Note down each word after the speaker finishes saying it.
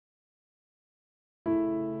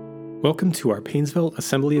Welcome to our Painesville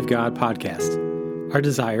Assembly of God podcast. Our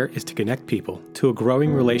desire is to connect people to a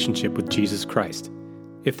growing relationship with Jesus Christ.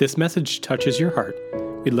 If this message touches your heart,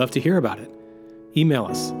 we'd love to hear about it. Email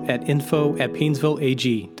us at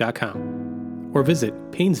info@painesvilleag.com or visit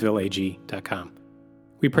painesvilleag.com.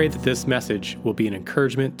 We pray that this message will be an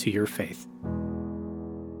encouragement to your faith.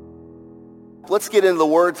 Let's get into the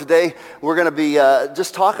Word today. We're going to be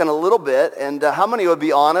just talking a little bit, and how many would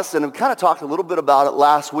be honest, and I've kind of talked a little bit about it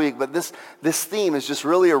last week, but this theme has just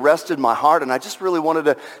really arrested my heart, and I just really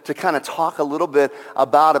wanted to kind of talk a little bit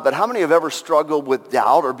about it. But how many have ever struggled with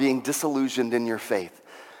doubt or being disillusioned in your faith?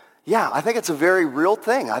 Yeah, I think it's a very real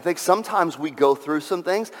thing. I think sometimes we go through some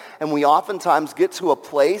things and we oftentimes get to a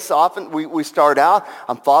place, often we start out,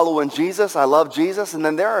 I'm following Jesus, I love Jesus, and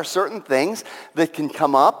then there are certain things that can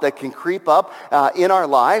come up, that can creep up in our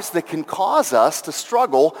lives that can cause us to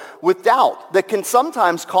struggle with doubt, that can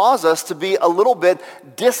sometimes cause us to be a little bit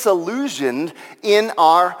disillusioned in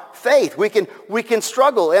our faith. We can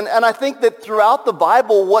struggle, and I think that throughout the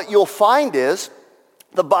Bible what you'll find is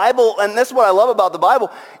the Bible, and this is what I love about the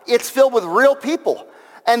Bible, it's filled with real people.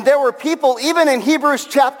 And there were people, even in Hebrews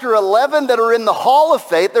chapter 11, that are in the Hall of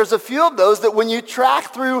Faith. There's a few of those that when you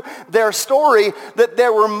track through their story, that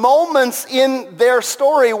there were moments in their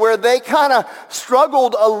story where they kind of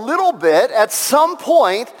struggled a little bit at some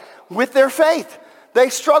point with their faith. They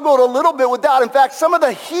struggled a little bit with doubt. In fact, some of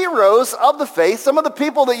the heroes of the faith, some of the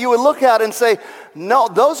people that you would look at and say, no,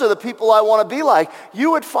 those are the people I want to be like,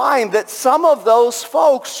 you would find that some of those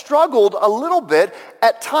folks struggled a little bit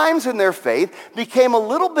at times in their faith, became a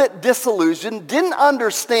little bit disillusioned, didn't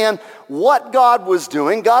understand what God was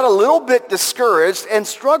doing, got a little bit discouraged, and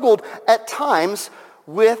struggled at times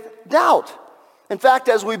with doubt. In fact,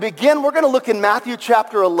 as we begin, we're going to look in Matthew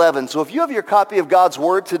chapter 11. So if you have your copy of God's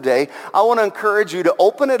Word today, I want to encourage you to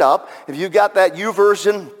open it up. If you've got that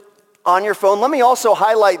YouVersion on your phone, let me also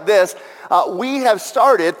highlight this. We have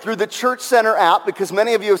started through the Church Center app because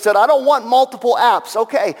many of you have said, I don't want multiple apps.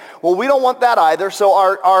 Okay, well, we don't want that either. So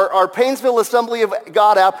our Painesville Assembly of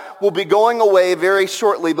God app will be going away very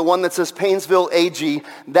shortly, the one that says Painesville AG,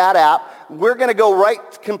 that app. We're going to go right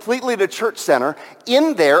completely to Church Center.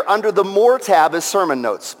 In there, under the More tab, is sermon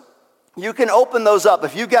notes. You can open those up.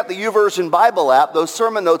 If you've got the YouVersion Bible app, those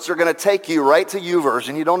sermon notes are going to take you right to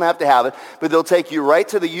YouVersion. You don't have to have it, but they'll take you right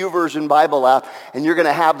to the YouVersion Bible app, and you're going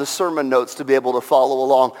to have the sermon notes to be able to follow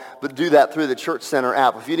along, but do that through the Church Center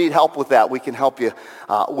app. If you need help with that, we can help you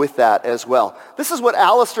with that as well. This is what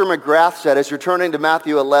Alistair McGrath said as you're turning to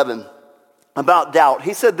Matthew 11 about doubt.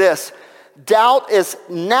 He said this, doubt is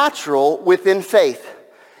natural within faith.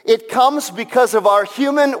 It comes because of our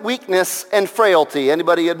human weakness and frailty.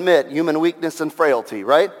 Anybody admit human weakness and frailty,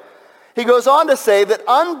 right? He goes on to say that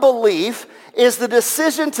unbelief is the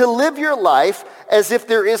decision to live your life as if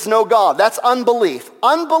there is no God. That's unbelief.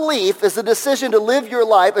 Unbelief is the decision to live your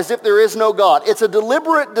life as if there is no God. It's a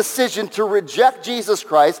deliberate decision to reject Jesus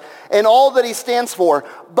Christ and all that he stands for.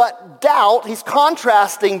 But doubt, he's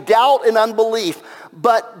contrasting doubt and unbelief.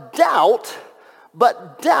 But doubt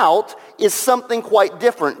is something quite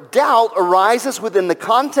different. Doubt arises within the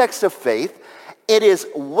context of faith. It is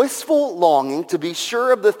wistful longing to be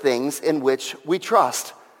sure of the things in which we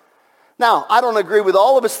trust. Now, I don't agree with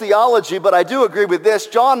all of his theology, but I do agree with this.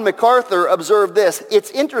 John MacArthur observed this.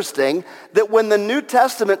 It's interesting that when the New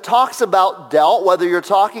Testament talks about doubt, whether you're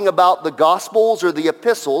talking about the Gospels or the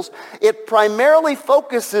epistles, it primarily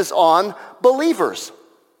focuses on believers.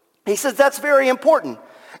 He says that's very important.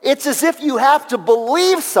 It's as if you have to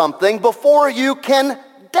believe something before you can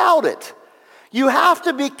doubt it. You have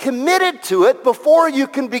to be committed to it before you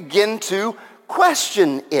can begin to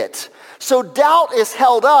question it. So doubt is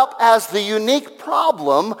held up as the unique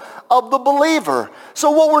problem of the believer.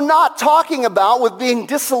 So what we're not talking about with being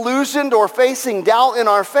disillusioned or facing doubt in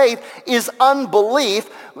our faith is unbelief.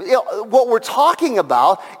 What we're talking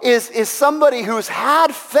about is somebody who's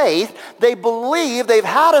had faith, they believe, they've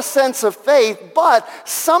had a sense of faith, but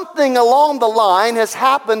something along the line has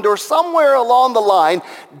happened, or somewhere along the line,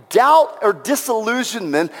 doubt or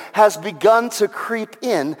disillusionment has begun to creep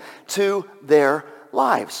in to their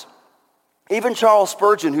lives. Even Charles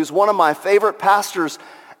Spurgeon, who's one of my favorite pastors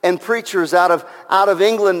and preachers out of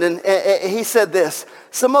England, and he said this,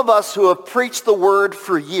 some of us who have preached the word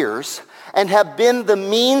for years and have been the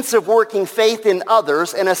means of working faith in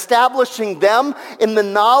others and establishing them in the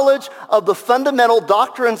knowledge of the fundamental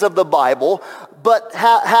doctrines of the Bible, but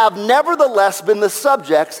have nevertheless been the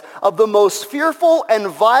subjects of the most fearful and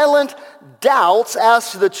violent doubts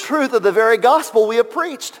as to the truth of the very gospel we have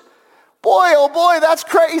preached. Boy, oh boy, that's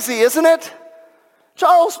crazy, isn't it?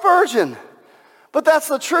 Charles Spurgeon. But that's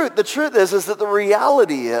the truth. The truth is that the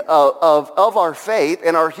reality of our faith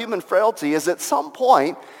and our human frailty is at some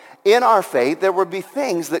point in our faith there will be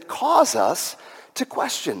things that cause us to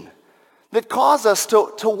question, that cause us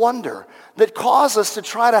to wonder, that cause us to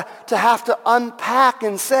try to have to unpack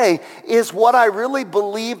and say, is what I really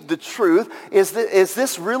believe the truth? Is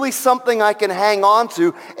this really something I can hang on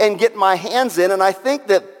to and get my hands in? And I think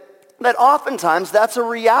that oftentimes that's a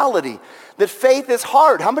reality, that faith is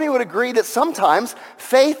hard. How many would agree that sometimes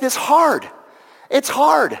faith is hard? It's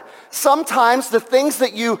hard. Sometimes the things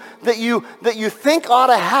that you think ought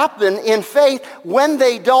to happen in faith, when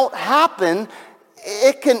they don't happen,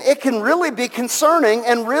 it can really be concerning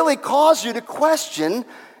and really cause you to question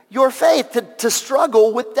your faith, to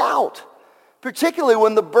struggle with doubt, particularly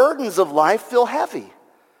when the burdens of life feel heavy.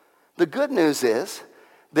 The good news is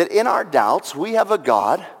that in our doubts, we have a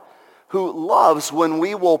God who loves when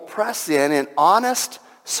we will press in honest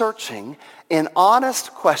searching, in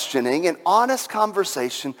honest questioning, in honest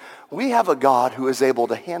conversation. We have a God who is able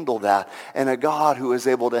to handle that, and a God who is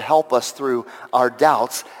able to help us through our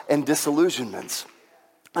doubts and disillusionments.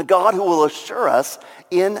 A God who will assure us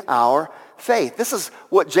in our faith. This is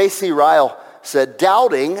what J.C. Ryle said: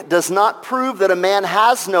 doubting does not prove that a man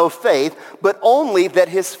has no faith, but only that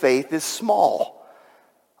his faith is small.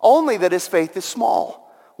 Only that his faith is small.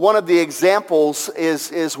 One of the examples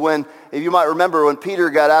is when, if you might remember, when Peter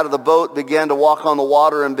got out of the boat, began to walk on the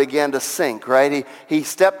water and began to sink, right? He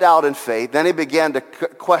stepped out in faith. Then he began to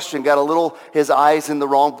question, his eyes in the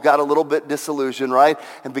wrong, got a little bit disillusioned, right?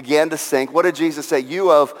 And began to sink. What did Jesus say? You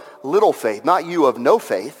of little faith, not you of no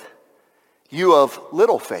faith. You of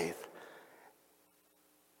little faith.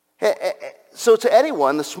 So to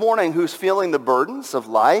anyone this morning who's feeling the burdens of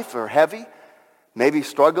life or heavy, maybe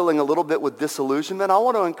struggling a little bit with disillusionment, I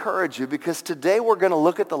want to encourage you, because today we're going to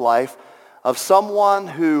look at the life of someone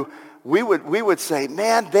who we would say,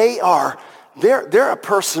 man, they're a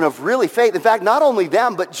person of really faith. In fact, not only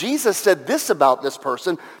them, but Jesus said this about this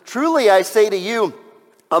person: truly I say to you,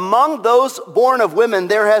 among those born of women,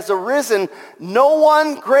 there has arisen no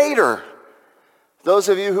one greater. Those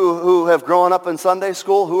of you who have grown up in Sunday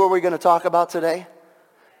school, who are we going to talk about today?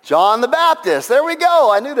 John the Baptist. There we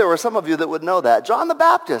go. I knew there were some of you that would know that. John the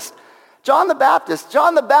Baptist. John the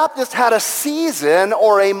Baptist had a season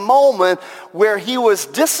or a moment where he was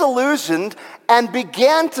disillusioned and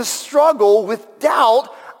began to struggle with doubt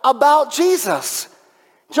about Jesus.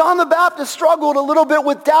 John the Baptist struggled a little bit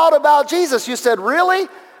with doubt about Jesus. You said, really?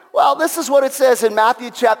 Well, this is what it says in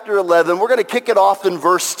Matthew chapter 11. We're going to kick it off in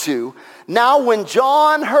verse 2. Now when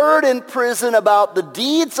John heard in prison about the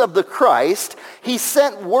deeds of the Christ, he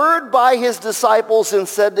sent word by his disciples and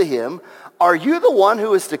said to him, are you the one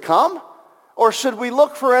who is to come, or should we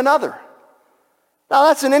look for another? Now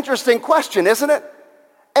that's an interesting question, isn't it?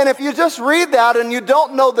 And if you just read that and you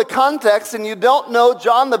don't know the context and you don't know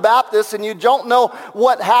John the Baptist and you don't know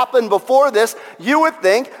what happened before this, you would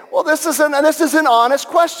think, well, this is an honest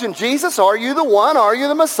question. Jesus, are you the one? Are you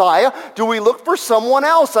the Messiah? Do we look for someone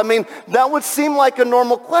else? I mean, that would seem like a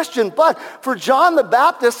normal question. But for John the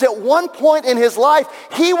Baptist, at one point in his life,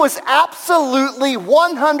 he was absolutely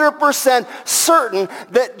 100% certain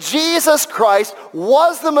that Jesus Christ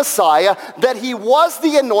was the Messiah, that he was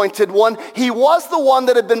the anointed one, he was the one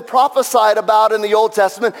that had been prophesied about in the Old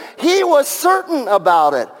Testament. He was certain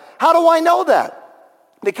about it. How do I know that?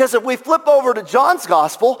 Because if we flip over to John's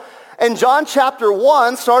Gospel, in John chapter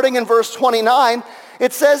 1, starting in verse 29,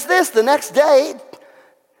 it says this: the next day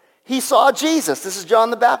he saw Jesus, this is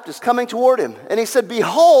John the Baptist, coming toward him. And he said,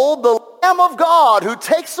 behold, the Lamb of God who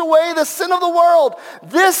takes away the sin of the world.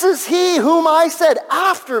 This is he whom I said,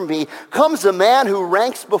 after me comes a man who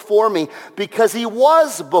ranks before me, because he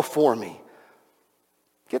was before me.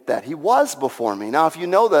 Get that? He was before me. Now, if you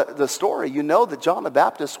know the story, you know that John the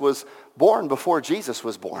Baptist was born before Jesus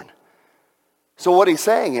was born. So what he's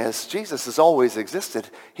saying is, Jesus has always existed.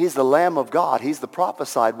 He's the Lamb of God. He's the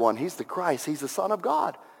prophesied one. He's the Christ. He's the Son of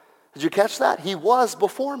God. Did you catch that? He was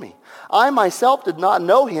before me. I myself did not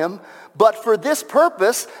know him, but for this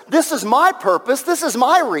purpose, this is my purpose, this is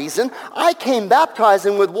my reason, I came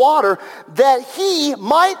baptizing with water that he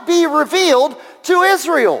might be revealed to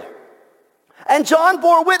Israel. And John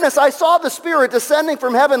bore witness, I saw the Spirit descending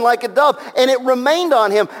from heaven like a dove, and it remained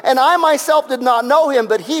on him. And I myself did not know him,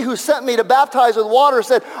 but he who sent me to baptize with water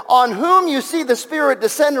said, on whom you see the Spirit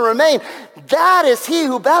descend and remain, that is he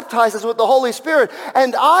who baptizes with the Holy Spirit.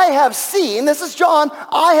 And I have seen, this is John,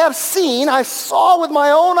 I saw with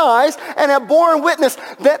my own eyes, and have borne witness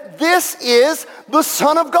that this is the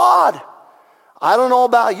Son of God. I don't know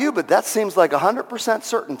about you, but that seems like 100%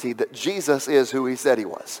 certainty that Jesus is who he said he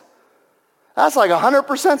was. That's like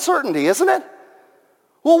 100% certainty, isn't it?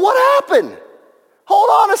 Well, what happened? Hold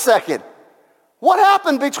on a second. What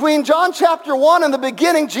happened between John chapter 1 and the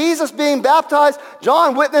beginning, Jesus being baptized,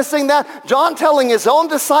 John witnessing that, John telling his own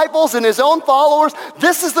disciples and his own followers,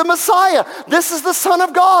 this is the Messiah, this is the Son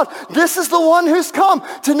of God, this is the one who's come,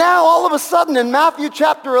 to now all of a sudden in Matthew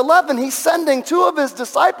chapter 11, he's sending two of his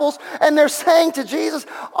disciples and they're saying to Jesus,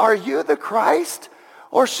 are you the Christ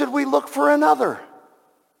or should we look for another?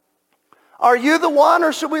 Are you the one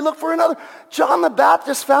or should we look for another? John the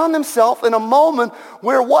Baptist found himself in a moment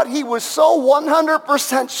where what he was so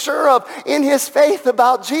 100% sure of in his faith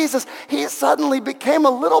about Jesus, he suddenly became a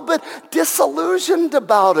little bit disillusioned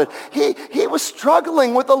about it. He was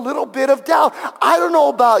struggling with a little bit of doubt. I don't know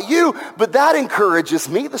about you, but that encourages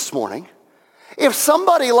me this morning. If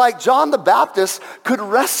somebody like John the Baptist could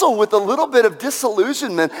wrestle with a little bit of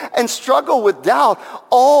disillusionment and struggle with doubt,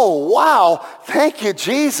 oh, wow, thank you,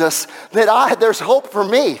 Jesus, that there's hope for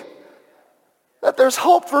me. That there's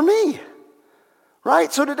hope for me,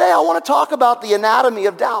 right? So today I want to talk about the anatomy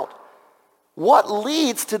of doubt. What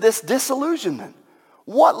leads to this disillusionment?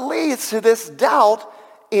 What leads to this doubt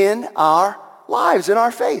in our lives, in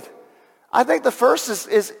our faith? I think the first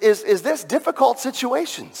is this: difficult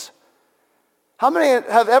situations. How many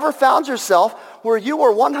have ever found yourself where you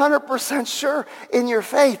were 100% sure in your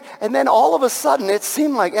faith, and then all of a sudden it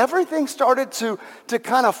seemed like everything started to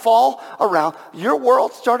kind of fall around. Your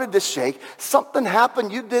world started to shake. Something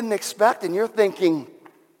happened you didn't expect, and you're thinking,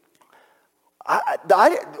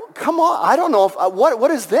 come on, I don't know, what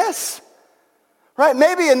is this? Right?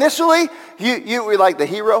 Maybe initially you were like the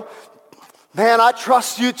hero. Man, I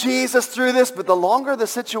trust you, Jesus, through this. But the longer the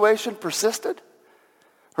situation persisted,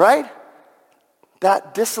 right?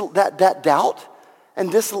 That doubt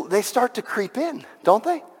and they start to creep in, don't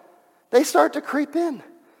they? They start to creep in.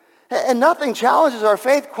 And nothing challenges our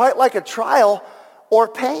faith quite like a trial or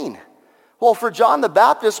pain. Well, for John the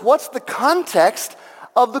Baptist, what's the context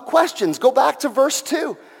of the questions? Go back to verse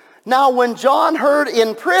 2. Now, when John heard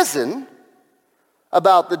in prison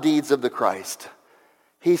about the deeds of the Christ,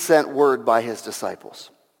 he sent word by his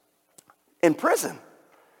disciples. In prison.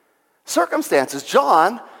 Circumstances.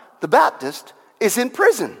 John the Baptist is in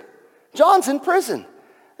prison. John's in prison.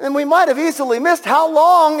 And we might have easily missed, how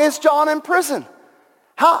long is John in prison?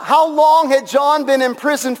 How long had John been in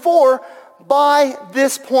prison for by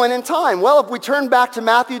this point in time? Well, if we turn back to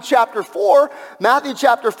Matthew chapter 4, Matthew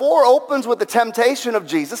chapter 4 opens with the temptation of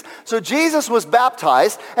Jesus. So Jesus was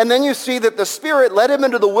baptized, and then you see that the Spirit led him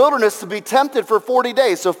into the wilderness to be tempted for 40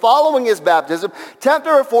 days. So following his baptism, tempted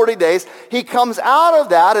for 40 days, he comes out of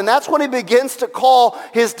that, and that's when he begins to call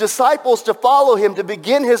his disciples to follow him to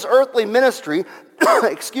begin his earthly ministry.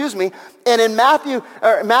 Excuse me. And in Matthew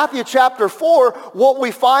chapter 4, what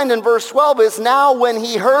we find in verse 12 is, now when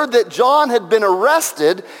he heard that John had been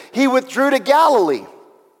arrested, he withdrew to Galilee.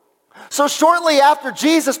 So shortly after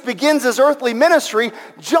Jesus begins his earthly ministry,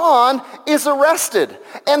 John is arrested.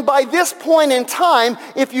 And by this point in time,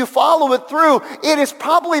 if you follow it through, it has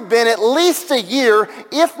probably been at least a year,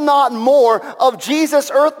 if not more, of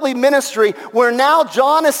Jesus' earthly ministry, where now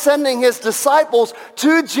John is sending his disciples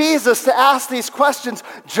to Jesus to ask these questions.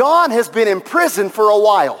 John has been in prison for a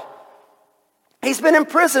while. He's been in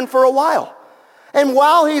prison for a while. And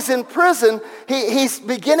while he's in prison, he's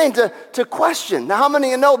beginning to question. Now, how many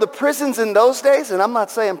of you know the prisons in those days, and I'm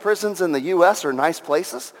not saying prisons in the U.S. are nice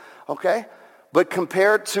places, okay? But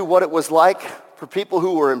compared to what it was like for people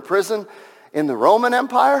who were in prison in the Roman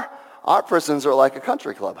Empire, our prisons are like a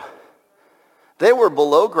country club. They were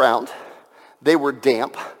below ground. They were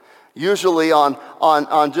damp, usually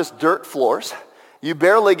on just dirt floors. You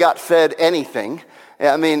barely got fed anything.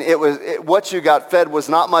 I mean, what you got fed was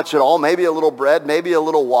not much at all, maybe a little bread, maybe a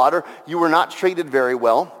little water. You were not treated very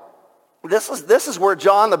well. This is where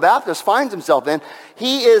John the Baptist finds himself in.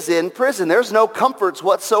 He is in prison. There's no comforts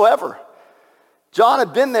whatsoever. John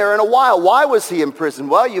had been there in a while. Why was he in prison?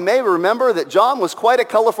 Well, you may remember that John was quite a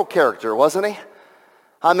colorful character, wasn't he?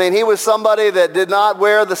 I mean, he was somebody that did not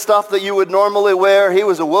wear the stuff that you would normally wear. He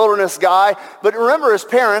was a wilderness guy. But remember his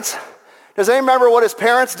parents. Does anyone remember what his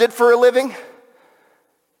parents did for a living?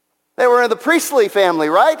 They were in the priestly family,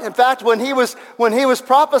 right? In fact, when he was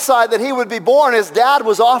prophesied that he would be born, his dad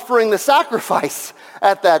was offering the sacrifice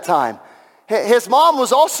at that time. His mom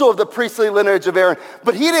was also of the priestly lineage of Aaron,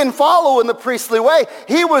 but he didn't follow in the priestly way.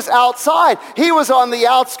 He was outside. He was on the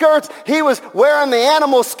outskirts. He was wearing the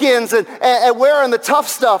animal skins and wearing the tough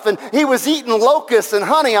stuff, and he was eating locusts and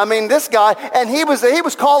honey. I mean, this guy, and he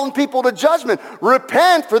was calling people to judgment.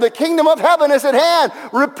 Repent, for the kingdom of heaven is at hand.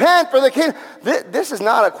 Repent, for the kingdom. This is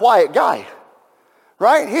not a quiet guy,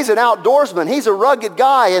 right? He's an outdoorsman. He's a rugged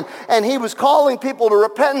guy, and he was calling people to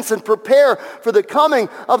repentance and prepare for the coming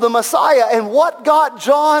of the Messiah. And what got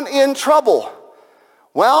John in trouble?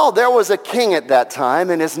 Well, there was a king at that time,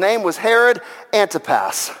 and his name was Herod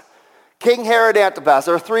Antipas. King Herod Antipas.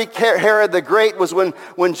 There are three. Herod the Great was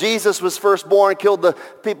when Jesus was first born, killed the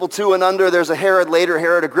people 2 and under. There's a Herod later,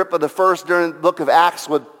 Herod Agrippa the First, during the book of Acts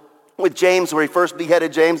with James, where he first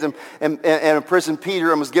beheaded James and imprisoned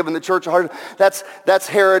Peter and was given the church a hard. That's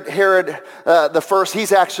Herod the First. He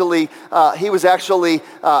was actually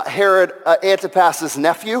Herod Antipas's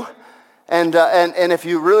nephew, and if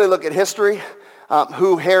you really look at history,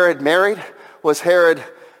 who Herod married was Herod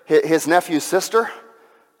his nephew's sister.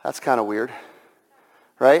 That's kind of weird,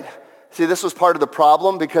 right? See, this was part of the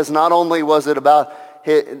problem, because not only was it about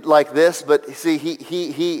like this, but see,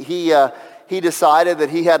 he decided that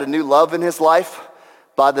he had a new love in his life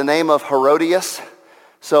by the name of Herodias.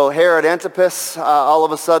 So Herod Antipas all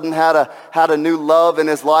of a sudden had a new love in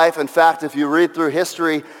his life. In fact, if you read through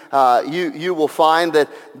history, you will find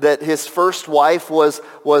that his first wife was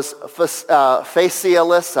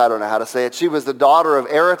Phasaelis. I don't know how to say it. She was the daughter of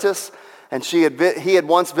Aretas. And he had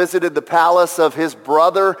once visited the palace of his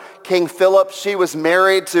brother, King Philip. She was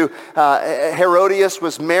married to, Herodias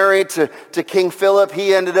was married to King Philip.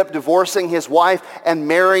 He ended up divorcing his wife and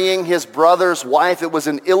marrying his brother's wife. It was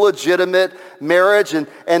an illegitimate marriage.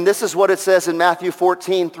 And this is what it says in Matthew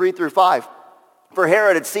 14, 3-5. For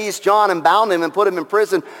Herod had seized John and bound him and put him in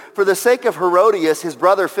prison for the sake of Herodias, his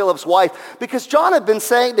brother Philip's wife, because John had been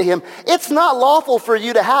saying to him, "It's not lawful for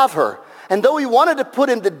you to have her." And though he wanted to put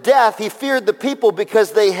him to death, he feared the people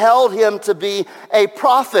because they held him to be a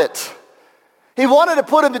prophet. He wanted to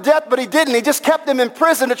put him to death, but he didn't. He just kept him in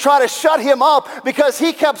prison to try to shut him up, because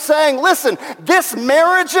he kept saying, "Listen, this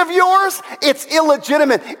marriage of yours, it's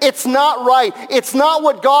illegitimate. It's not right. It's not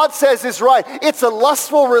what God says is right. It's a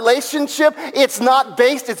lustful relationship. It's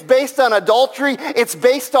based on adultery. It's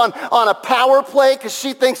based on a power play, because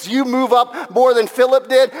she thinks you move up more than Philip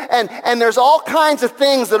did." And there's all kinds of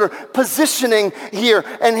things that are positioning here.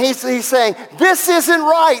 And he's saying, "This isn't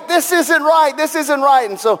right. This isn't right. This isn't right."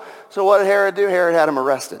 And so what did Herod do? Herod had him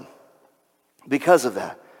arrested because of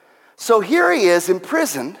that. So here he is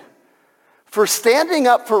imprisoned for standing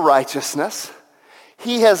up for righteousness.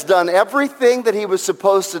 He has done everything that he was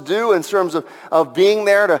supposed to do in terms of being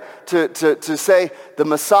there to say the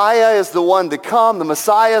Messiah is the one to come, the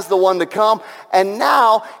Messiah is the one to come. And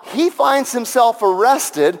now he finds himself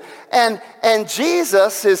arrested, and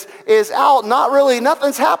Jesus is out.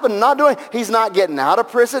 Nothing's happened, he's not getting out of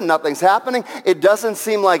prison, nothing's happening. It doesn't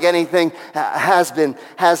seem like anything has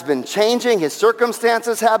been changing. His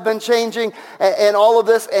circumstances have been changing and all of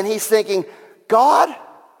this. And he's thinking, "God,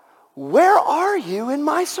 where are you in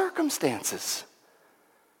my circumstances?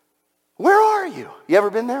 Where are you?" You ever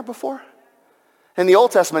been there before? In the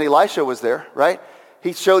Old Testament, Elisha was there, right?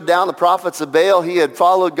 He showed down the prophets of Baal. He had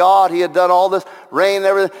followed God. He had done all this rain and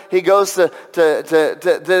everything. He goes to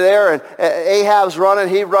there, and Ahab's running.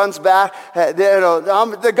 He runs back.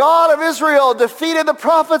 The God of Israel defeated the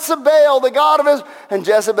prophets of Baal, the God of Israel. And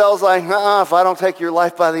Jezebel's like, if I don't take your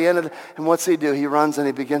life by the end of it. And what's he do? He runs and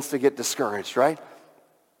he begins to get discouraged, right?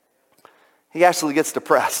 He actually gets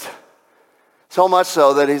depressed. So much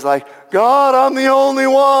so that he's like, "God, I'm the only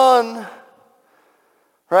one."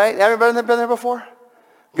 Right? Everybody been there before?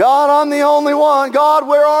 "God, I'm the only one. God,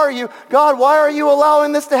 where are you? God, why are you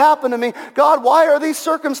allowing this to happen to me? God, why are these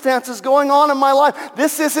circumstances going on in my life?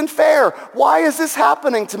 This isn't fair. Why is this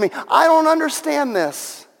happening to me? I don't understand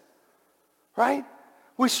this." Right?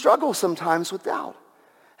 We struggle sometimes with doubt.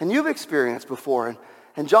 And you've experienced before,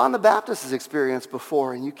 and John the Baptist has experienced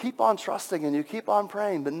before, and you keep on trusting and you keep on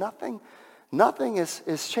praying, but nothing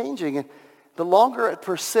is changing. And the longer it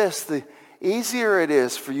persists, the easier it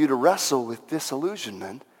is for you to wrestle with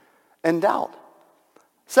disillusionment and doubt.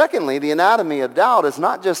 Secondly, the anatomy of doubt is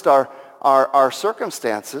not just our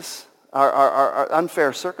circumstances, our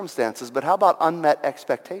unfair circumstances, but how about unmet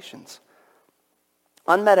expectations?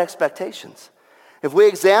 Unmet expectations. If we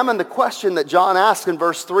examine the question that John asks in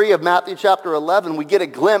verse 3 of Matthew chapter 11, we get a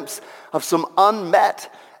glimpse of some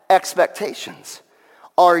unmet expectations.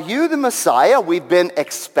 Are you the Messiah we've been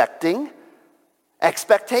expecting?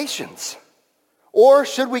 Expectations. Or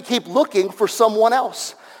should we keep looking for someone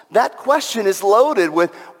else? That question is loaded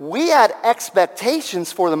with, we had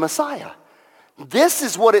expectations for the Messiah. This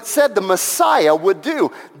is what it said the Messiah would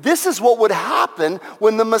do. This is what would happen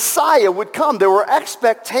when the Messiah would come. There were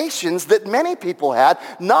expectations that many people had,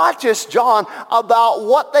 not just John, about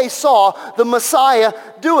what they saw the Messiah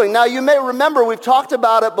doing. Now, you may remember, we've talked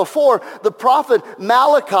about it before, the prophet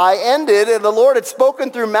Malachi ended, and the Lord had spoken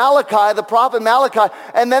through Malachi, the prophet Malachi,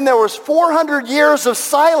 and then there was 400 years of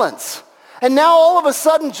silence. And now all of a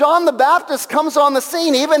sudden, John the Baptist comes on the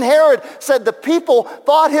scene. Even Herod said the people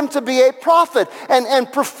thought him to be a prophet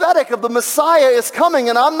and prophetic of the Messiah is coming,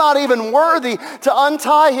 and I'm not even worthy to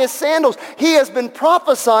untie his sandals. He has been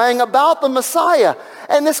prophesying about the Messiah.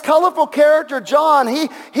 And this colorful character, John,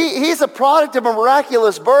 he's a product of a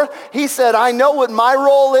miraculous birth. He said, I know what my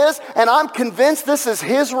role is, and I'm convinced this is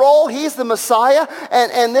his role. He's the Messiah,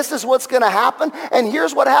 and this is what's going to happen. And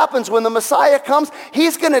here's what happens when the Messiah comes.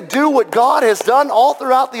 He's going to do what God has done all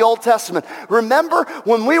throughout the Old Testament. Remember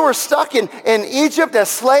when we were stuck in Egypt as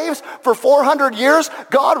slaves for 400 years,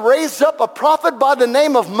 God raised up a prophet by the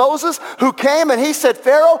name of Moses who came and he said,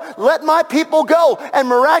 Pharaoh, let my people go. And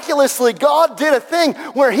miraculously, God did a thing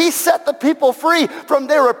where he set the people free from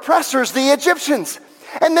their oppressors, the Egyptians.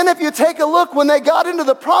 And then if you take a look, when they got into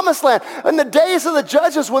the promised land, in the days of the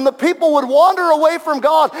judges, when the people would wander away from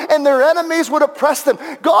God and their enemies would oppress them,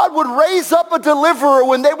 God would raise up a deliverer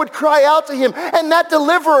when they would cry out to him, and that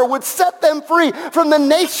deliverer would set them free from the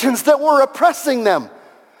nations that were oppressing them.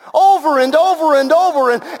 Over and over and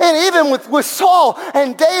over, and even with Saul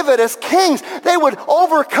and David as kings, they would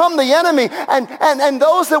overcome the enemy and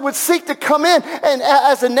those that would seek to come in and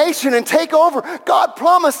as a nation and take over. God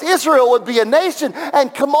promised Israel would be a nation,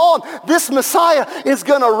 and come on, this Messiah is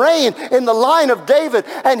going to reign in the line of David,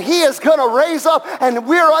 and he is going to raise up, and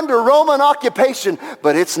we're under Roman occupation,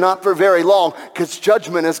 but it's not for very long, because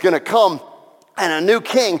judgment is going to come, and a new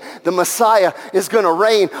king, the Messiah, is going to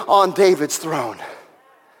reign on David's throne.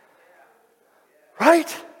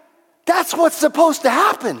 Right? That's what's supposed to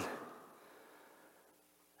happen.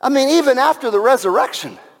 I mean, even after the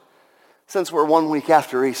resurrection, since we're 1 week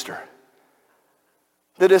after Easter,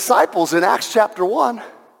 the disciples in Acts chapter 1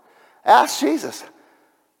 asked Jesus,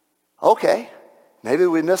 okay, maybe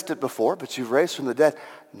we missed it before, but you've raised from the dead.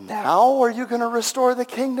 Now are you going to restore the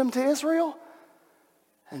kingdom to Israel?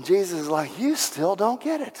 And Jesus is like, you still don't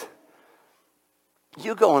get it.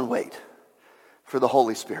 You go and wait for the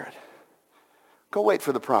Holy Spirit. Go wait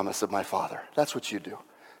for the promise of my Father. That's what you do.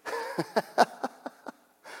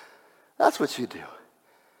 That's what you do.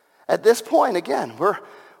 At this point, again, we're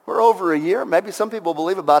over a year. Maybe some people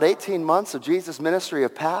believe about 18 months of Jesus' ministry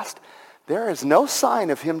have passed. There is no sign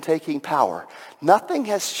of him taking power. Nothing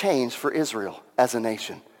has changed for Israel as a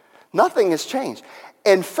nation. Nothing has changed.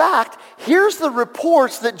 In fact, here's the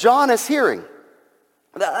reports that John is hearing.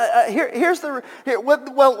 Let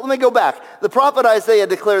me go back. The prophet Isaiah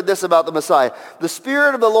declared this about the Messiah. The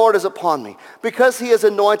Spirit of the Lord is upon me, because he has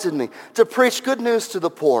anointed me to preach good news to the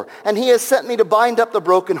poor, and he has sent me to bind up the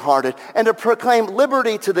brokenhearted, and to proclaim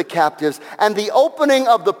liberty to the captives, and the opening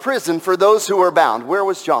of the prison for those who are bound. Where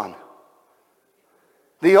was John?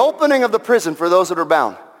 The opening of the prison for those that are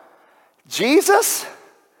bound. Jesus,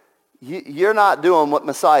 you're not doing what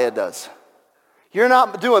Messiah does. You're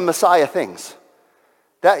not doing Messiah things.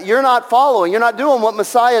 That you're not following. You're not doing what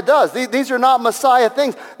Messiah does. These are not Messiah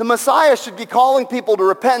things. The Messiah should be calling people to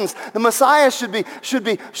repentance. The Messiah should be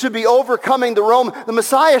overcoming the Rome. The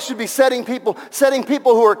Messiah should be setting people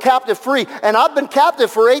who are captive free. And I've been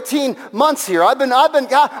captive for 18 months here. I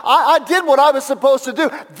did what I was supposed to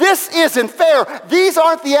do. This isn't fair. These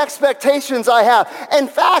aren't the expectations I have. In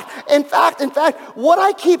fact, what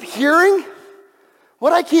I keep hearing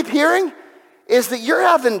is that you're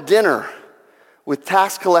having dinner with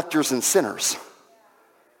tax collectors and sinners.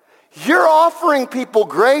 You're offering people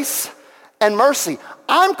grace and mercy.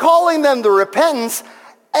 I'm calling them to repentance,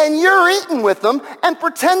 and you're eating with them and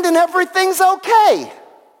pretending everything's okay.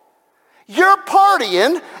 You're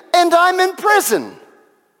partying, and I'm in prison.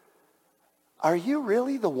 Are you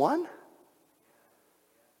really the one?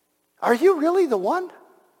 Are you really the one?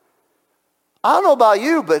 I don't know about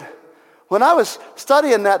you, but when I was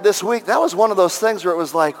studying that this week, that was one of those things where it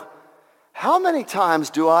was like, how many times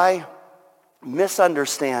do I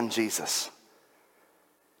misunderstand Jesus?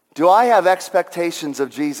 Do I have expectations of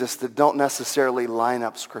Jesus that don't necessarily line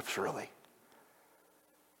up scripturally?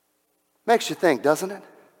 Makes you think, doesn't it?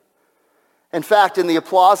 In fact, in the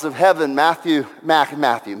applause of heaven, Max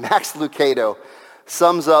Lucado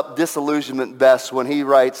sums up disillusionment best when he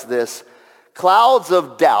writes this: clouds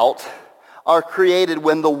of doubt are created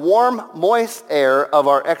when the warm, moist air of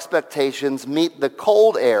our expectations meet the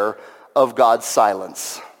cold air of God's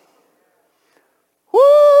silence.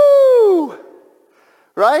 Woo!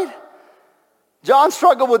 Right? John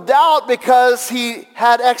struggled with doubt because he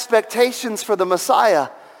had expectations for the Messiah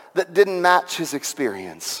that didn't match his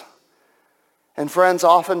experience. And friends,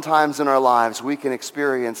 oftentimes in our lives, we can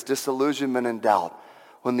experience disillusionment and doubt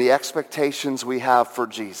when the expectations we have for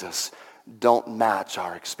Jesus don't match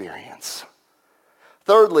our experience.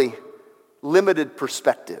 Thirdly, limited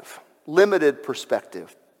perspective. Limited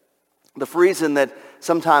perspective. The reason that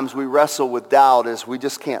sometimes we wrestle with doubt is we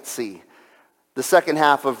just can't see. The second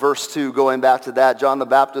half of verse 2, going back to that, John the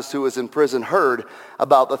Baptist, who was in prison, heard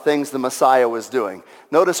about the things the Messiah was doing.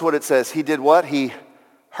 Notice what it says. He did what? He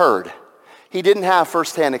heard. He didn't have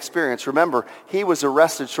firsthand experience. Remember, he was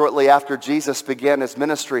arrested shortly after Jesus began his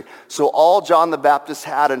ministry. So all John the Baptist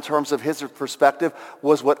had in terms of his perspective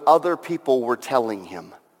was what other people were telling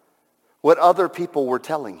him. What other people were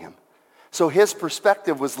telling him. So his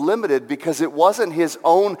perspective was limited because it wasn't his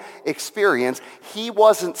own experience. He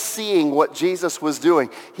wasn't seeing what Jesus was doing.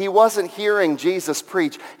 He wasn't hearing Jesus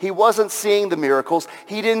preach. He wasn't seeing the miracles.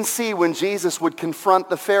 He didn't see when Jesus would confront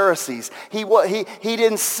the Pharisees. He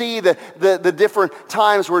didn't see the different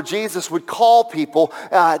times where Jesus would call people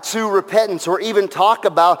to repentance or even talk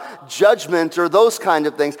about judgment or those kind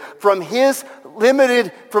of things. From his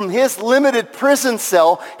limited prison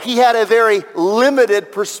cell, he had a very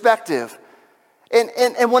limited perspective.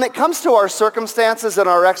 And when it comes to our circumstances and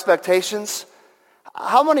our expectations,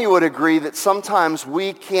 how many would agree that sometimes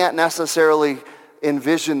we can't necessarily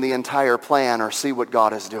envision the entire plan or see what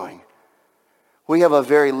God is doing? We have a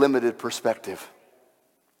very limited perspective.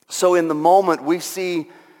 So in the moment we see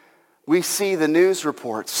the news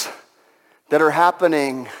reports that are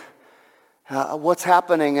happening, what's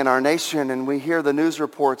happening in our nation, and we hear the news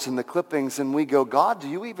reports and the clippings and we go, God, do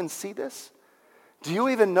you even see this? Do you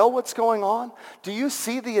even know what's going on? Do you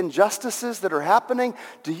see the injustices that are happening?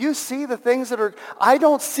 Do you see the things that are... I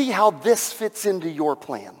don't see how this fits into your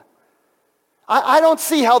plan. I don't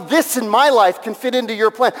see how this in my life can fit into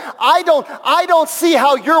your plan. I don't see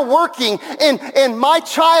how you're working in my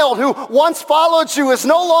child who once followed you is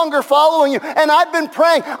no longer following you. And I've been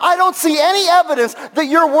praying. I don't see any evidence that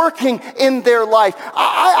you're working in their life.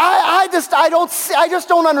 I just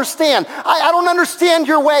don't understand. I don't understand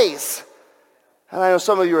your ways. And I know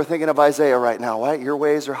some of you are thinking of Isaiah right now, right? Your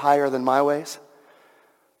ways are higher than my ways,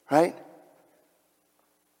 right?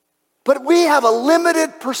 But we have a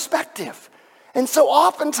limited perspective. And so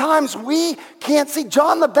oftentimes we can't see.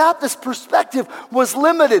 John the Baptist's perspective was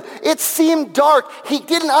limited. It seemed dark. He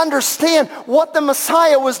didn't understand what the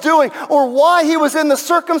Messiah was doing or why he was in the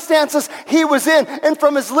circumstances he was in. And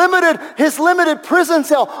from his limited prison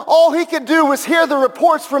cell, all he could do was hear the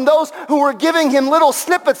reports from those who were giving him little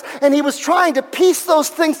snippets. And he was trying to piece those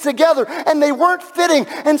things together and they weren't fitting.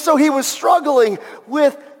 And so he was struggling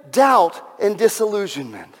with doubt and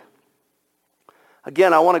disillusionment.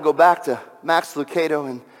 Again, I want to go back to Max Lucado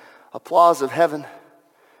and Applause of Heaven.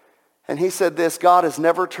 And he said this: God has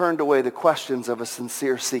never turned away the questions of a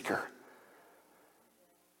sincere seeker.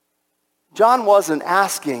 John wasn't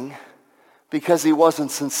asking because he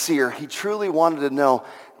wasn't sincere. He truly wanted to know,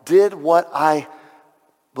 did what I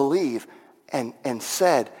believe and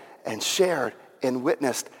said and shared and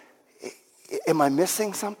witnessed, am I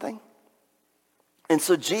missing something? And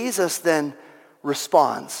so Jesus then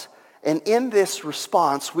responds. And in this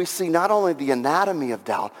response, we see not only the anatomy of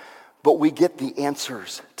doubt, but we get the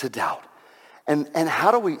answers to doubt. And how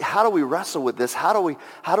do we wrestle with this? How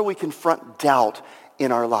do we confront doubt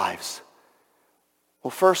in our lives? Well,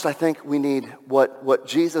 first, I think we need what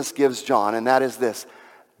Jesus gives John, and that is this: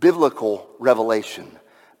 biblical revelation.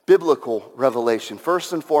 Biblical revelation.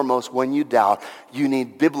 First and foremost, when you doubt, you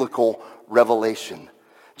need biblical revelation.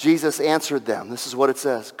 Jesus answered them. This is what it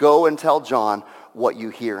says: go and tell John what you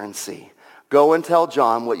hear and see. Go and tell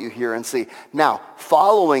John what you hear and see. Now,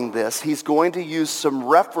 following this, he's going to use some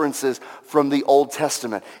references from the Old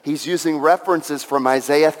Testament. He's using references from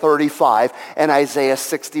Isaiah 35 and Isaiah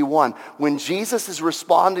 61. When Jesus is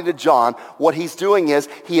responding to John, what he's doing is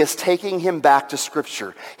he is taking him back to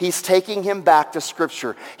Scripture. He's taking him back to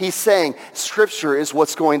Scripture. He's saying Scripture is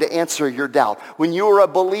what's going to answer your doubt. When you are a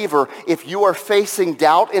believer, if you are facing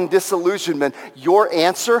doubt and disillusionment, your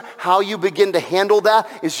answer, how you begin to handle that,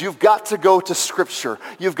 is you've got to go to Scripture.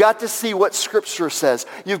 You've got to see what Scripture says.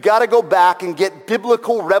 You've got to go back and get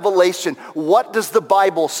biblical revelation What does the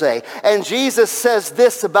Bible say? And Jesus says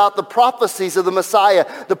this about the prophecies of the Messiah,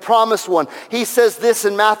 the promised one. He says this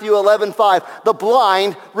in Matthew 11:5, the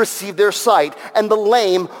blind receive their sight, and the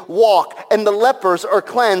lame walk, and the lepers are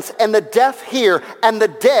cleansed, and the deaf hear, and the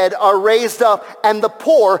dead are raised up, and the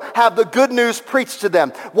poor have the good news preached to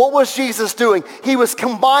them. What was Jesus doing? He was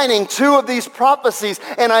combining two of these prophecies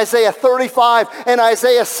in Isaiah 35 and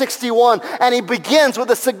Isaiah 61, and he begins with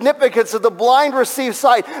the significance of the blind receive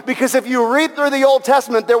sight, because if you read through the Old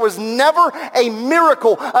Testament, there was never a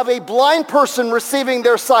miracle of a blind person receiving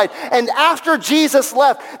their sight. And after Jesus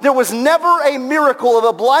left, there was never a miracle of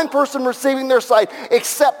a blind person receiving their sight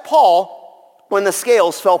except Paul when the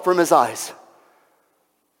scales fell from his eyes.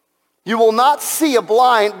 You will not see a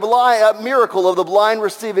miracle of the blind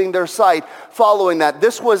receiving their sight following that.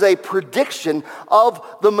 This was a prediction of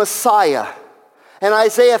the Messiah. And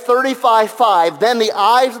Isaiah 35:5, then the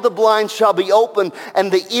eyes of the blind shall be opened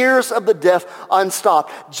and the ears of the deaf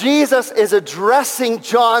unstopped. Jesus is addressing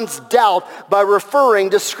John's doubt by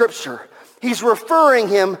referring to Scripture. He's referring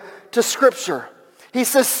him to Scripture. He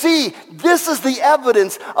says, see, this is the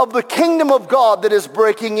evidence of the kingdom of God that is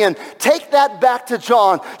breaking in. Take that back to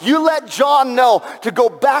John. You let John know to go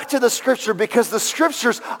back to the Scripture because the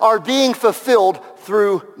Scriptures are being fulfilled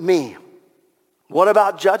through me. What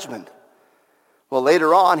about judgment? Well,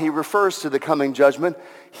 later on, he refers to the coming judgment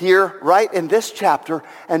here, right in this chapter,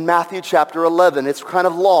 and Matthew chapter 11. It's kind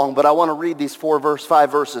of long, but I want to read these 5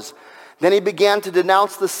 verses. Then he began to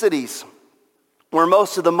denounce the cities where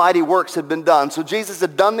most of the mighty works had been done. So Jesus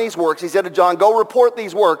had done these works. He said to John, go report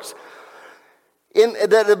these works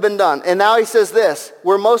that have been done. And now he says this,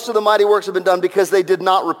 where most of the mighty works have been done because they did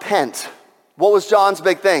not repent. What was John's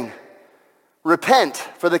big thing? Repent,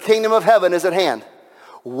 for the kingdom of heaven is at hand.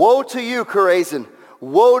 Woe to you, Chorazin.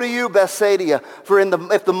 Woe to you, Bethsaida. For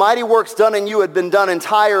if the mighty works done in you had been done in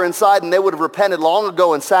Tyre and Sidon, they would have repented long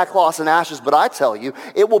ago in sackcloth and ashes. But I tell you,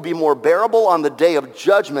 it will be more bearable on the day of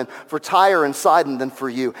judgment for Tyre and Sidon than for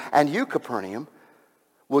you. And you, Capernaum,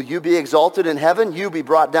 will you be exalted in heaven? You be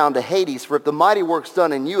brought down to Hades. For if the mighty works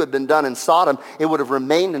done in you had been done in Sodom, it would have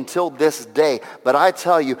remained until this day. But I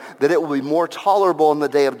tell you that it will be more tolerable in the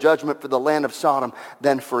day of judgment for the land of Sodom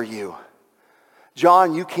than for you.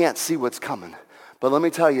 John, you can't see what's coming. But let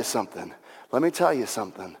me tell you something.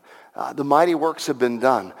 The mighty works have been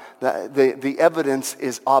done. The evidence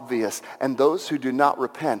is obvious. And those who do not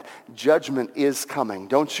repent, judgment is coming.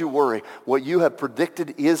 Don't you worry. What you have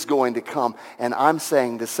predicted is going to come. And I'm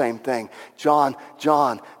saying the same thing. John,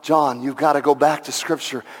 you've got to go back to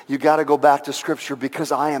Scripture. You've got to go back to Scripture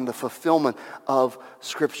because I am the fulfillment of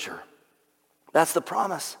Scripture. That's the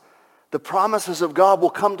promise. The promises of God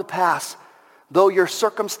will come to pass. Though your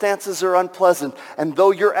circumstances are unpleasant and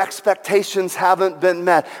though your expectations haven't been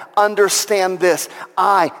met, understand this.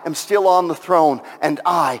 I am still on the throne and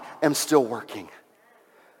I am still working.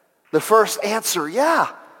 The first answer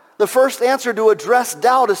to address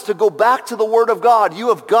doubt is to go back to the Word of God. You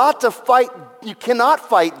have got to fight. You cannot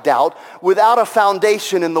fight doubt without a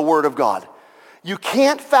foundation in the Word of God. You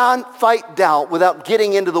can't fight doubt without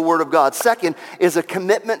getting into the Word of God. Second is a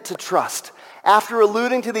commitment to trust. After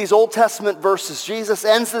alluding to these Old Testament verses, Jesus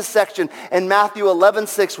ends this section in Matthew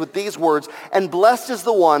 11:6 with these words, and blessed is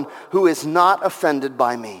the one who is not offended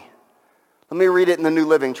by me. Let me read it in the New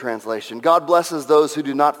Living Translation. God blesses those who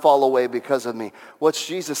do not fall away because of me. What's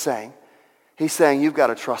Jesus saying? He's saying, you've got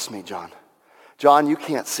to trust me, John. John, you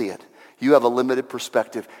can't see it. You have a limited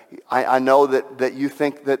perspective. I know that you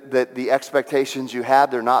think that the expectations you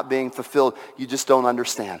had, they're not being fulfilled. You just don't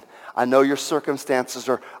understand. I know your circumstances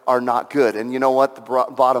are not good. And you know what? The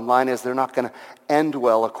bottom line is they're not going to end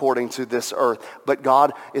well according to this earth. But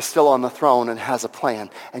God is still on the throne and has a plan.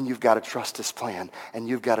 And you've got to trust His plan. And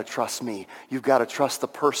you've got to trust me. You've got to trust the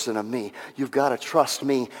person of me. You've got to trust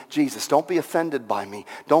me, Jesus. Don't be offended by me.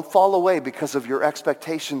 Don't fall away because of your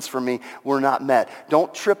expectations for me were not met.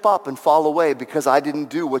 Don't trip up and fall away because I didn't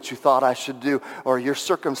do what you thought I should do or your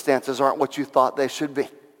circumstances aren't what you thought they should be.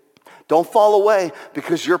 Don't fall away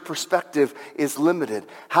because your perspective is limited.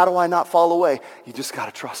 How do I not fall away? You just got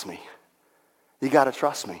to trust me. You got to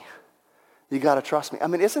trust me. You got to trust me. I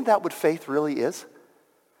mean, isn't that what faith really is?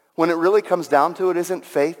 When it really comes down to it, isn't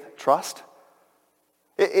faith trust?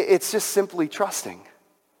 It's just simply trusting.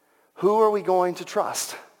 Who are we going to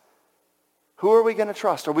trust? Who are we going to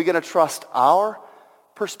trust? Are we going to trust our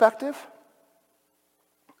perspective?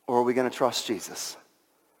 Or are we going to trust Jesus?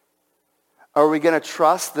 Are we going to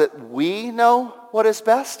trust that we know what is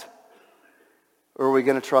best? Or are we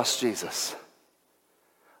going to trust Jesus?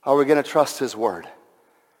 Are we going to trust His Word?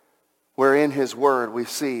 Where in His Word we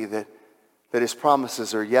see that His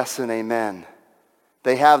promises are yes and amen.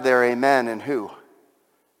 They have their amen in who?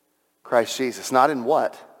 Christ Jesus. Not in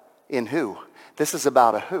what? In who? This is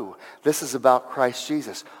about a who. This is about Christ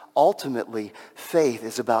Jesus. Ultimately, faith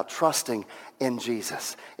is about trusting in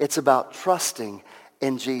Jesus. It's about trusting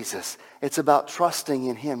in Jesus. It's about trusting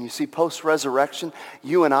in him. You see, post-resurrection,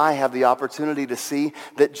 you and I have the opportunity to see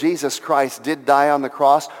that Jesus Christ did die on the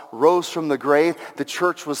cross, rose from the grave, the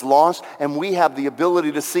church was launched, and we have the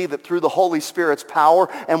ability to see that through the Holy Spirit's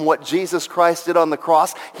power and what Jesus Christ did on the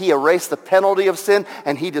cross, he erased the penalty of sin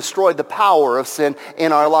and he destroyed the power of sin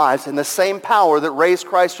in our lives. And the same power that raised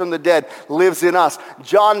Christ from the dead lives in us.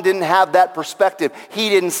 John didn't have that perspective. He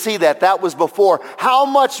didn't see that. That was before. How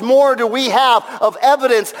much more do we have of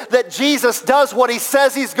evidence that Jesus does what he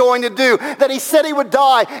says he's going to do, that he said he would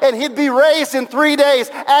die and he'd be raised in 3 days,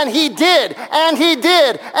 and he did, and he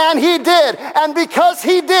did, and he did. And because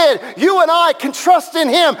he did, you and I can trust in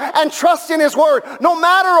him and trust in his word, no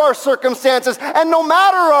matter our circumstances and no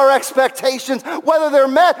matter our expectations, whether they're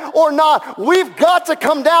met or not. We've got to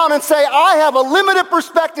come down and say, I have a limited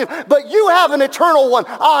perspective, but you have an eternal one.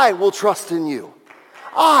 I will trust in you.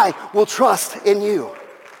 I will trust in you.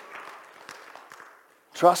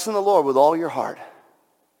 Trust in the Lord with all your heart.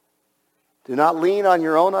 Do not lean on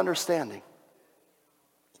your own understanding.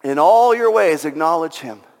 In all your ways acknowledge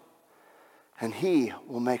him, and he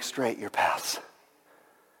will make straight your paths.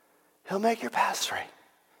 He'll make your paths straight.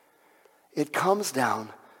 It comes down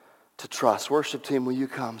to trust. Worship team, will you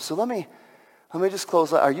come? So let me just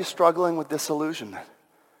close. Are you struggling with disillusionment?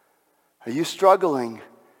 Are you struggling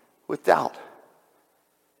with doubt?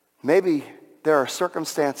 Maybe there are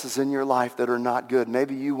circumstances in your life that are not good.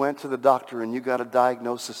 Maybe you went to the doctor and you got a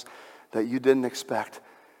diagnosis that you didn't expect.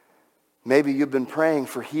 Maybe you've been praying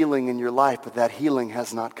for healing in your life, but that healing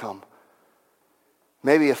has not come.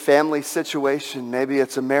 Maybe a family situation, maybe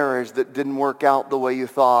it's a marriage that didn't work out the way you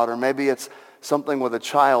thought, or maybe it's something with a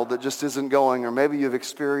child that just isn't going, or maybe you've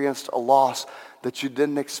experienced a loss that you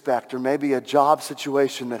didn't expect, or maybe a job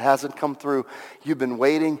situation that hasn't come through. You've been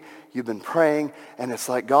waiting, you've been praying, and it's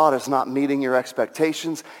like God is not meeting your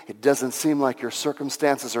expectations. It doesn't seem like your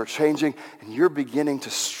circumstances are changing, and you're beginning to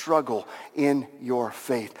struggle in your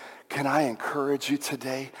faith. Can I encourage you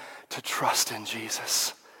today to trust in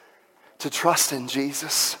Jesus? To trust in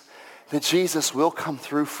Jesus. That Jesus will come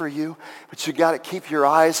through for you, but you got to keep your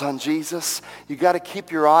eyes on Jesus. You got to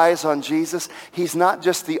keep your eyes on Jesus. He's not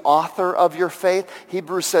just the author of your faith.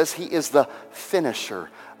 Hebrews says he is the finisher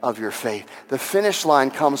of your faith. The finish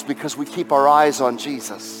line comes because we keep our eyes on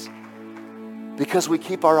Jesus. Because we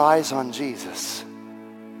keep our eyes on Jesus.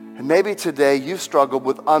 And maybe today you've struggled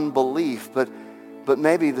with unbelief, but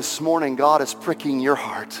maybe this morning God is pricking your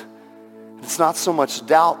heart. It's not so much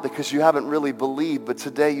doubt because you haven't really believed, but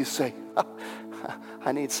today you say,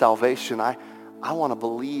 I need salvation. I want to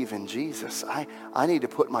believe in Jesus. I need to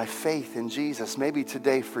put my faith in Jesus. Maybe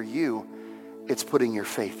today for you, it's putting your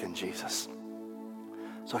faith in Jesus.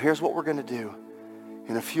 So here's what we're going to do.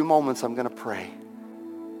 In a few moments, I'm going to pray.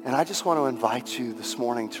 And I just want to invite you this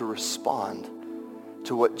morning to respond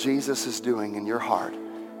to what Jesus is doing in your heart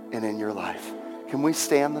and in your life. Can we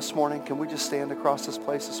stand this morning? Can we just stand across this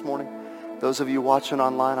place this morning? Those of you watching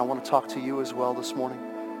online, I want to talk to you as well this morning.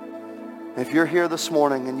 If you're here this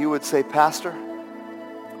morning and you would say, Pastor,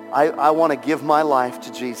 I want to give my life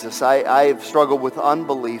to Jesus. I've struggled with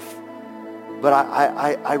unbelief, but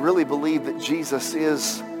I really believe that Jesus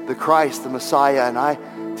is the Christ, the Messiah, and I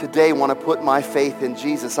today want to put my faith in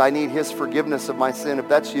Jesus. I need his forgiveness of my sin. If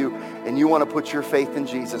that's you and you want to put your faith in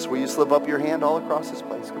Jesus, will you slip up your hand all across this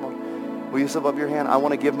place? Come on. Will you slip up your hand? I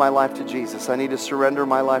want to give my life to Jesus. I need to surrender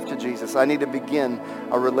my life to Jesus. I need to begin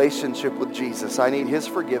a relationship with Jesus. I need his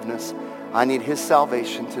forgiveness. I need his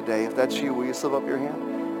salvation today. If that's you, will you slip up your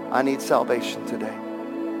hand? I need salvation today.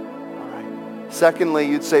 All right. Secondly,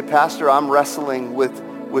 you'd say, Pastor, I'm wrestling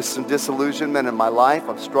with some disillusionment in my life.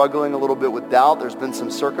 I'm struggling a little bit with doubt. There's been some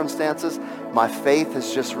circumstances. My faith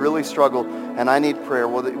has just really struggled, and I need prayer.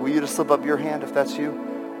 Will you just slip up your hand if that's you?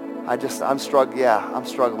 I'm struggling. Yeah, I'm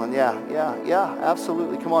struggling. Yeah,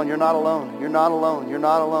 absolutely. Come on, you're not alone. You're not alone. You're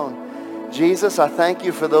not alone. Jesus, I thank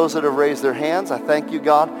you for those that have raised their hands. I thank you,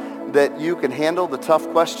 God, that you can handle the tough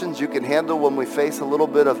questions. You can handle when we face a little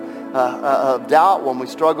bit of doubt, when we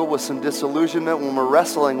struggle with some disillusionment, when we're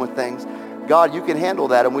wrestling with things. God, you can handle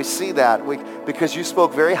that, and we see that because you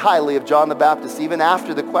spoke very highly of John the Baptist, even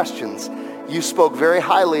after the questions. You spoke very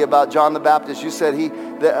highly about John the Baptist. You said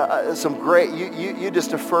you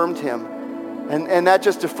just affirmed him. And that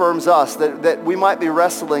just affirms us that we might be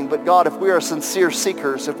wrestling, but God, if we are sincere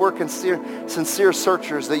seekers, if we're sincere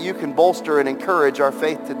searchers, that you can bolster and encourage our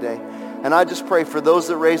faith today. And I just pray for those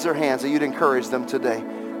that raise their hands that you'd encourage them today.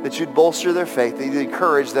 that you'd bolster their faith, that you'd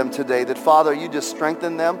encourage them today, that, Father, you just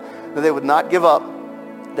strengthen them, that they would not give up,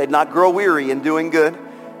 they'd not grow weary in doing good,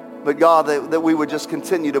 but, God, that we would just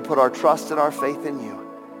continue to put our trust and our faith in you.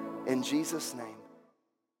 In Jesus' name.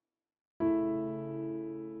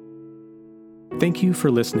 Thank you for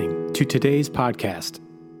listening to today's podcast.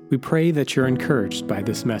 We pray that you're encouraged by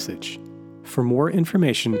this message. For more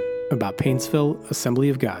information about Painesville Assembly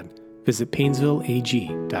of God, visit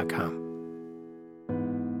painesvilleag.com.